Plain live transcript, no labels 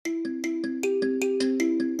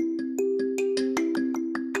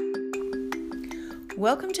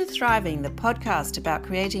Welcome to Thriving, the podcast about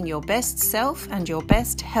creating your best self and your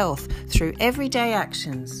best health through everyday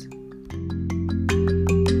actions.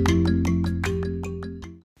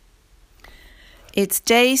 It's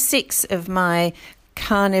day 6 of my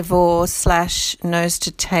carnivore / nose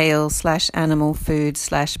to tail / animal food /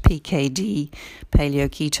 PKD paleo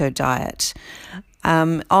keto diet.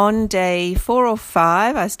 On day 4 or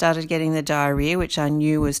 5, I started getting the diarrhea, which I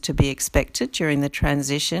knew was to be expected during the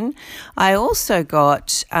transition. I also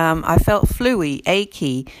I felt fluey,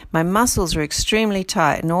 achy. My muscles were extremely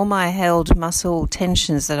tight, and all my held muscle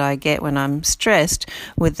tensions that I get when I'm stressed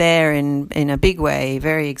were there in a big way,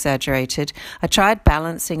 very exaggerated. I tried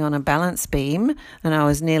balancing on a balance beam, and I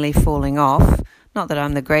was nearly falling off. Not that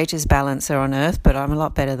I'm the greatest balancer on earth, but I'm a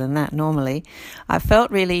lot better than that normally. I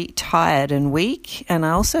felt really tired and weak, and I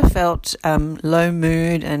also felt low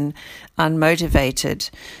mood and unmotivated.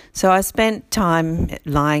 So I spent time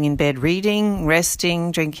lying in bed reading,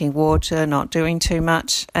 resting, drinking water, not doing too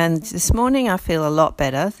much. And this morning I feel a lot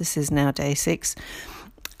better. This is now day 6.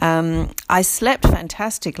 I slept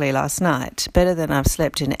fantastically last night, better than I've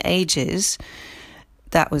slept in ages.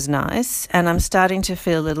 That was nice, and I'm starting to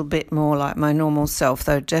feel a little bit more like my normal self,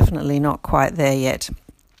 though definitely not quite there yet.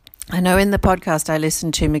 I know in the podcast I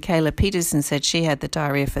listened to, Michaela Peterson said she had the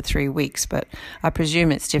diarrhea for 3 weeks, but I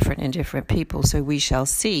presume it's different in different people, so we shall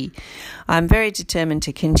see. I'm very determined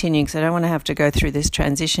to continue because I don't want to have to go through this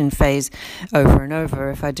transition phase over and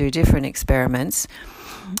over if I do different experiments.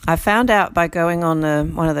 I found out by going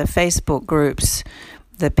on one of the Facebook groups,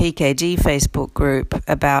 the PKD Facebook group,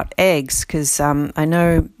 about eggs, because I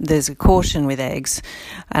know there's a caution with eggs,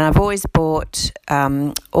 and I've always bought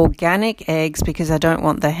organic eggs because I don't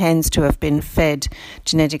want the hens to have been fed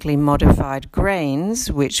genetically modified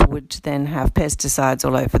grains, which would then have pesticides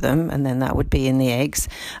all over them, and then that would be in the eggs.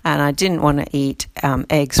 And I didn't want to eat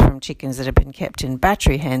eggs from chickens that have been kept in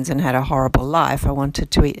battery hens and had a horrible life. I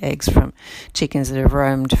wanted to eat eggs from chickens that have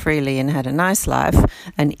roamed freely and had a nice life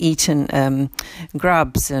and eaten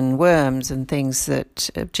grubs and worms and things that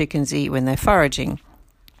chickens eat when they're foraging.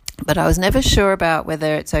 But I was never sure about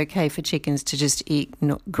whether it's okay for chickens to just eat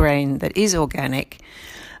grain that is organic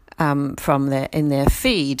in their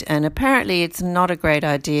feed. And apparently it's not a great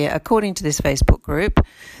idea, according to this Facebook group,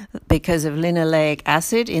 because of linoleic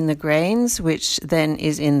acid in the grains, which then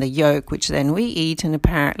is in the yolk, which then we eat, and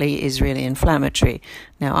apparently is really inflammatory.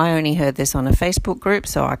 Now, I only heard this on a Facebook group,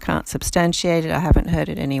 so I can't substantiate it. I haven't heard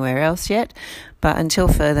it anywhere else yet. But until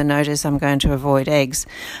further notice, I'm going to avoid eggs.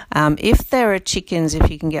 If there are chickens, if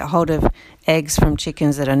you can get hold of eggs from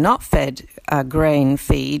chickens that are not fed grain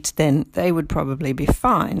feed, then they would probably be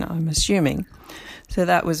fine, I'm assuming. So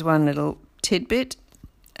that was one little tidbit.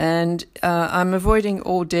 And I'm avoiding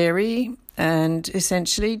all dairy and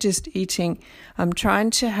essentially just I'm trying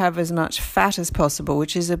to have as much fat as possible,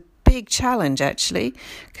 which is a big challenge actually,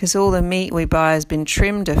 because all the meat we buy has been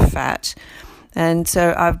trimmed of fat. And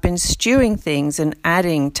so I've been stewing things and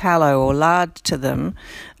adding tallow or lard to them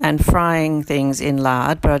and frying things in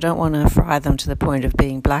lard, but I don't want to fry them to the point of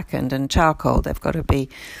being blackened and charcoal. They've got to be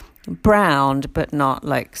browned, but not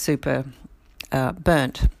like super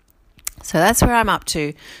burnt. So that's where I'm up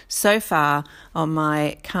to so far on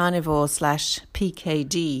my carnivore /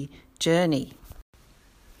 PKD journey.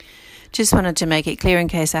 Just wanted to make it clear, in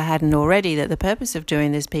case I hadn't already, that the purpose of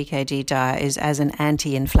doing this PKD diet is as an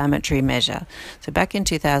anti-inflammatory measure. So back in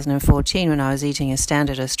 2014, when I was eating a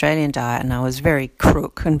standard Australian diet and I was very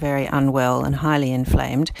crook and very unwell and highly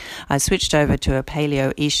inflamed, I switched over to a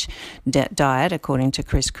paleo-ish diet according to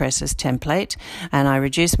Chris Kress's template, and I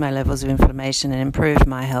reduced my levels of inflammation and improved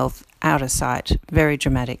my health out of sight very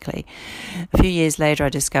dramatically. A few years later, I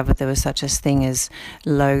discovered there was such a thing as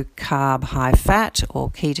low carb, high fat or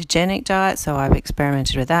ketogenic diet. So I've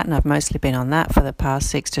experimented with that, and I've mostly been on that for the past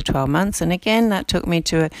 6 to 12 months. And again, that took me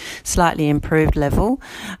to a slightly improved level.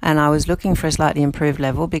 And I was looking for a slightly improved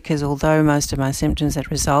level because although most of my symptoms had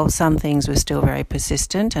resolved, some things were still very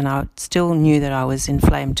persistent, and I still knew that I was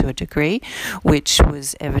inflamed to a degree, which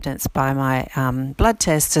was evidenced by my blood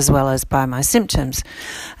tests as well as by my symptoms.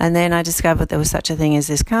 And then I discovered there was such a thing as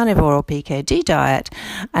this carnivore or PKD diet,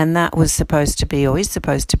 and that was supposed to be, or is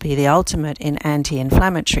supposed to be, the ultimate in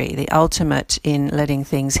anti-inflammatory, the ultimate in letting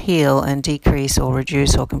things heal and decrease or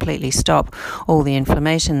reduce or completely stop all the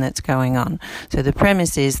inflammation that's going on. So the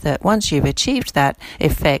premise is that once you've achieved that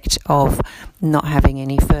effect of not having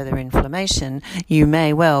any further inflammation, you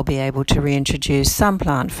may well be able to reintroduce some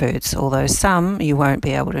plant foods, although some you won't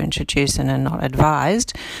be able to introduce and are not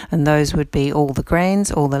advised, and those would be all the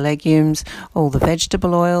grains, all the legumes, all the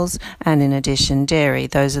vegetable oils, and in addition dairy.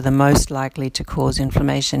 Those are the most likely to cause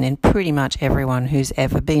inflammation in pretty much everyone who's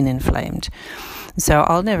ever been inflamed. So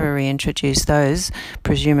I'll never reintroduce those,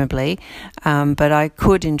 presumably, but I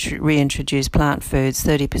could reintroduce plant foods,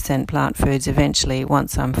 30% plant foods, eventually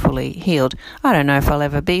once I'm fully healed. I don't know if I'll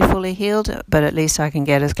ever be fully healed, but at least I can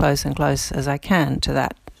get as close as I can to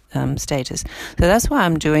that status. So that's why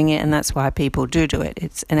I'm doing it, and that's why people do it.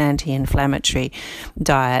 It's an anti-inflammatory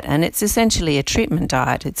diet, and it's essentially a treatment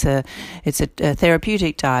diet. It's a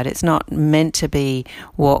therapeutic diet. It's not meant to be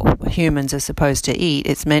what humans are supposed to eat.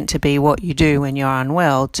 It's meant to be what you do when you're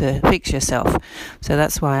unwell to fix yourself. So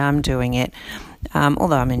that's why I'm doing it.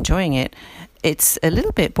 Although I'm enjoying it. It's a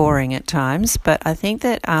little bit boring at times, but I think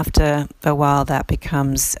that after a while that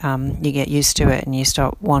becomes, you get used to it and you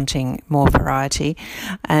start wanting more variety.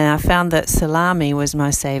 And I found that salami was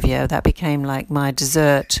my savior. That became like my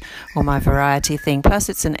dessert or my variety thing. Plus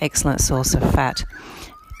it's an excellent source of fat.